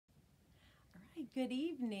Good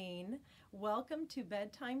evening. Welcome to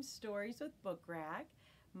Bedtime Stories with Book Rack.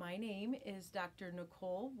 My name is Dr.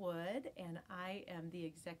 Nicole Wood, and I am the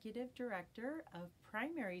Executive Director of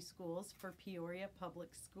Primary Schools for Peoria Public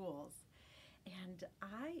Schools. And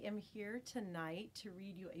I am here tonight to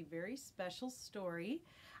read you a very special story.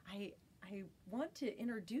 I want to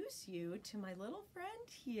introduce you to my little friend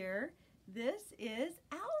here. This is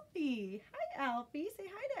Alfie. Hi, Alfie. Say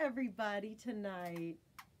hi to everybody tonight.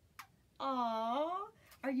 Aw,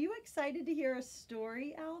 are you excited to hear a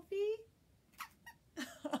story, Alfie?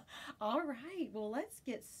 All right, well, let's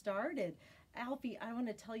get started. Alfie, I want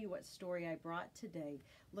to tell you what story I brought today.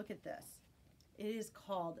 Look at this. It is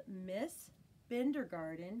called Miss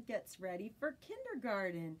Bindergarten Gets Ready for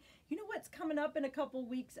Kindergarten. You know what's coming up in a couple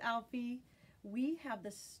weeks, Alfie? We have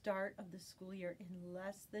the start of the school year in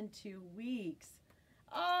less than 2 weeks.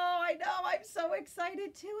 Oh, I know, I'm so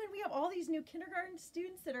excited too. And we have all these new kindergarten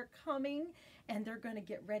students that are coming, and they're going to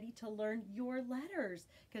get ready to learn your letters,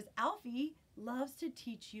 because Alfie loves to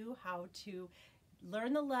teach you how to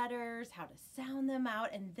learn the letters, how to sound them out,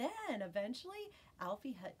 and then eventually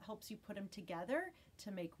Alfie helps you put them together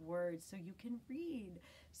to make words so you can read.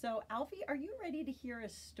 So Alfie, are you ready to hear a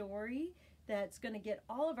story that's going to get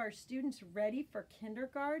all of our students ready for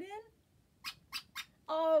kindergarten?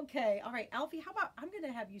 Okay, all right, Alfie, how about I'm going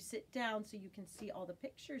to have you sit down so you can see all the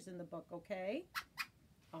pictures in the book, okay?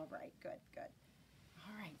 All right, good, good.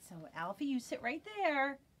 All right, so Alfie, you sit right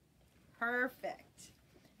there. Perfect.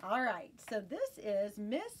 All right, so this is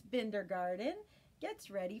Miss Bindergarten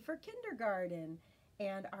Gets Ready for Kindergarten.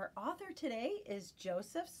 And our author today is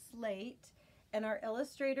Joseph Slate, and our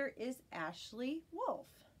illustrator is Ashley Wolf.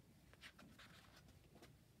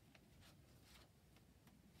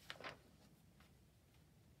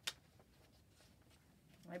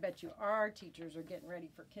 I bet you our teachers are getting ready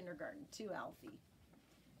for kindergarten too, Alfie.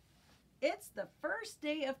 It's the first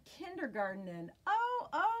day of kindergarten and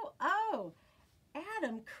oh,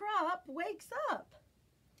 Adam Krupp wakes up.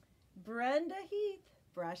 Brenda Heath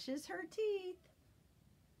brushes her teeth.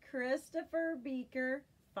 Christopher Beaker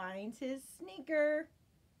finds his sneaker.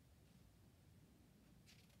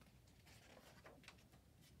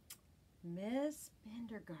 Miss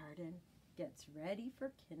Bindergarten gets ready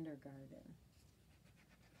for kindergarten.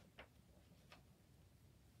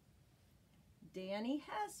 Danny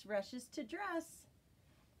Hess rushes to dress.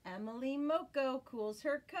 Emily Moko cools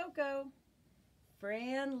her cocoa.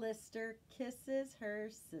 Fran Lister kisses her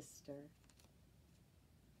sister.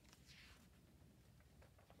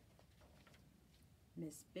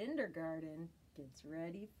 Miss Bindergarten gets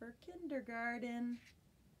ready for kindergarten.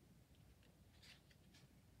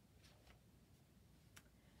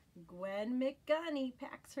 Gwen McGunny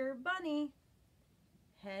packs her bunny.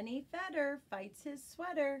 Henny Feder fights his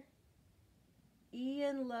sweater.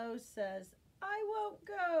 Ian Lowe says, I won't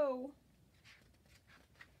go.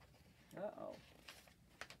 Uh-oh.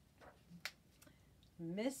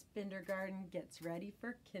 Miss Bindergarten gets ready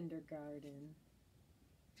for kindergarten.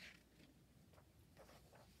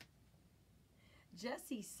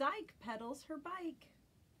 Jessie Syke pedals her bike.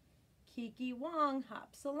 Kiki Wong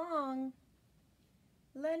hops along.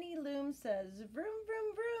 Lenny Loom says, vroom,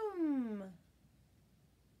 vroom, vroom.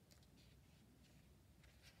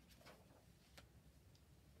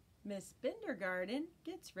 Miss Bindergarten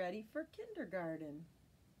gets ready for kindergarten.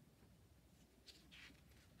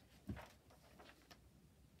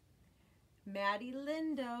 Maddie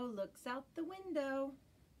Lindo looks out the window.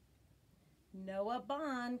 Noah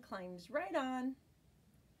Bond climbs right on.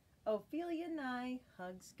 Ophelia Nye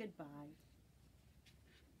hugs goodbye.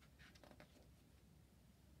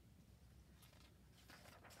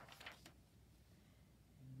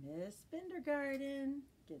 Miss Bindergarten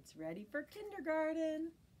gets ready for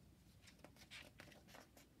kindergarten.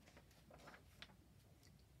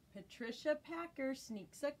 Patricia Packer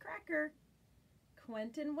sneaks a cracker.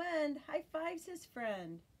 Quentin Wend high-fives his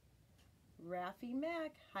friend. Raffi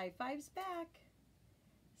Mack high-fives back.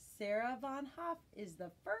 Sarah Von Hoff is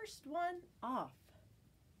the first one off.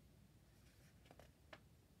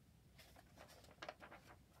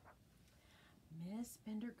 Miss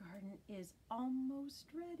Bindergarten is almost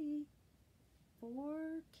ready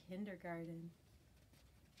for kindergarten.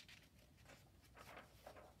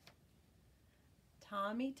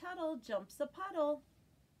 Tommy Tuttle jumps a puddle.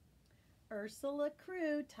 Ursula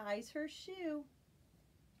Crew ties her shoe.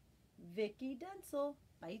 Vicki Densel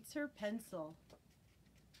bites her pencil.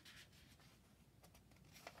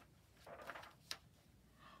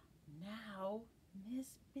 Now,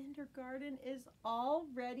 Miss Bindergarten is all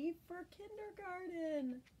ready for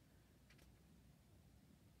kindergarten.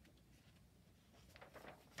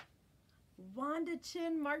 Wanda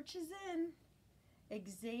Chin marches in.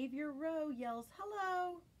 Xavier Rowe yells,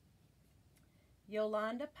 "Hello!"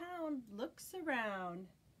 Yolanda Pound looks around.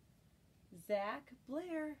 Zach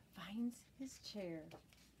Blair finds his chair.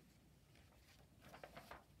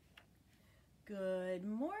 "Good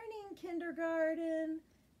morning, kindergarten,"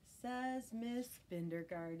 says Miss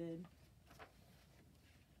Bindergarten.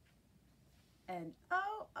 And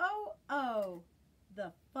oh, oh, oh,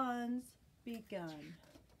 the fun's begun.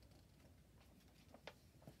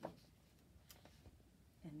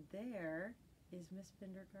 And there is Miss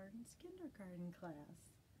Bindergarten's kindergarten class.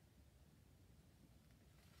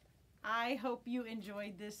 I hope you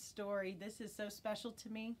enjoyed this story. This is so special to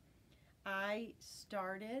me. I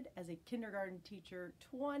started as a kindergarten teacher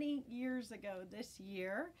 20 years ago this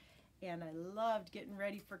year, and I loved getting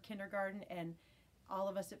ready for kindergarten, and all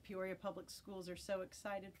of us at Peoria Public Schools are so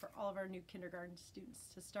excited for all of our new kindergarten students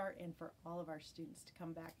to start and for all of our students to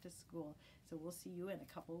come back to school. So we'll see you in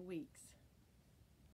a couple of weeks.